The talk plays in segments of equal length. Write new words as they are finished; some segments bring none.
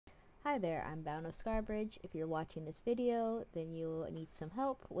Hi there, I'm Bound Scarbridge. If you're watching this video, then you'll need some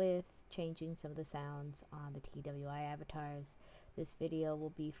help with changing some of the sounds on the TWI avatars. This video will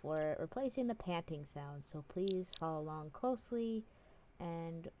be for replacing the panting sound, so please follow along closely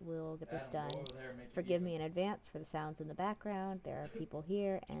and we'll get this done. Forgive me in advance for the sounds in the background. There are people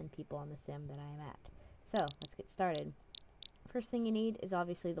here and people on the sim that I am at. So, let's get started. First thing you need is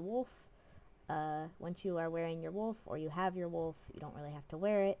obviously the wolf. Once you are wearing your wolf, or you have your wolf, you don't really have to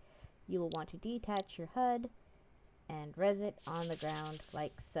wear it. You will want to detach your HUD and res it on the ground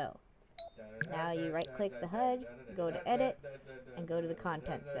like so. Now you right click the HUD, go to edit, and go to the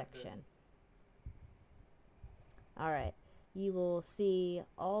content section. Alright, you will see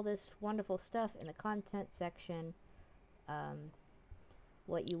all this wonderful stuff in the content section.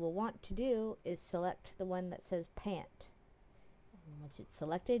 What you will want to do is select the one that says pant. And once it's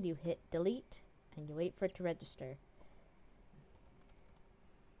selected, you hit delete and you wait for it to register.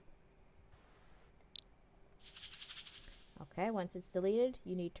 Okay, once it's deleted,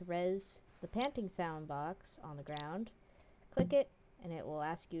 you need to res the panting sound box on the ground. Click it, and it will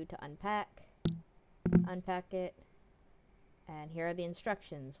ask you to unpack it, and here are the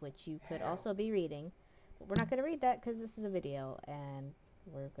instructions, which you could also be reading. But we're not going to read that because this is a video, and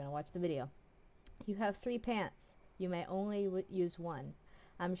we're going to watch the video. You have 3 pants. You may only use one.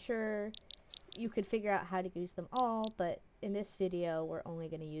 I'm sure you could figure out how to use them all, but in this video, we're only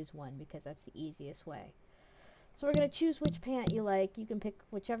going to use one because that's the easiest way. So we're going to choose which pant you like. You can pick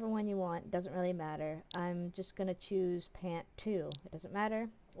whichever one you want. It doesn't really matter. I'm just going to choose pant 2. It doesn't matter.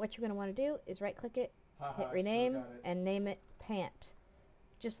 What you're going to want to do is right click it, hit rename, and name it pant.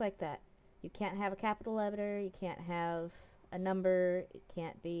 Just like that. You can't have a capital letter. You can't have a number. It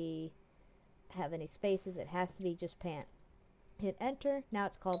can't have any spaces. It has to be just pant. Hit enter. Now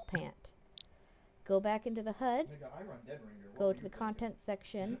it's called pant. Go back into the HUD. Go to the content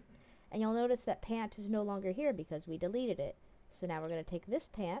section. And you'll notice that pant is no longer here because we deleted it. So now we're going to take this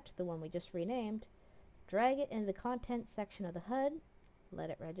pant, the one we just renamed, drag it into the content section of the HUD, let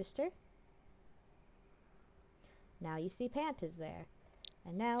it register. Now you see pant is there.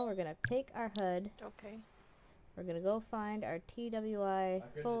 And now we're going to take our HUD. Okay. We're going to go find our TWI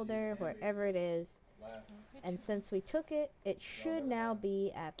folder, wherever it is. And since we took it, it should now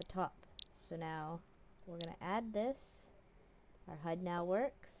be at the top. So now we're going to add this. Our HUD now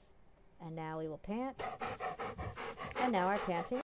works. And now we will pant, and now our panting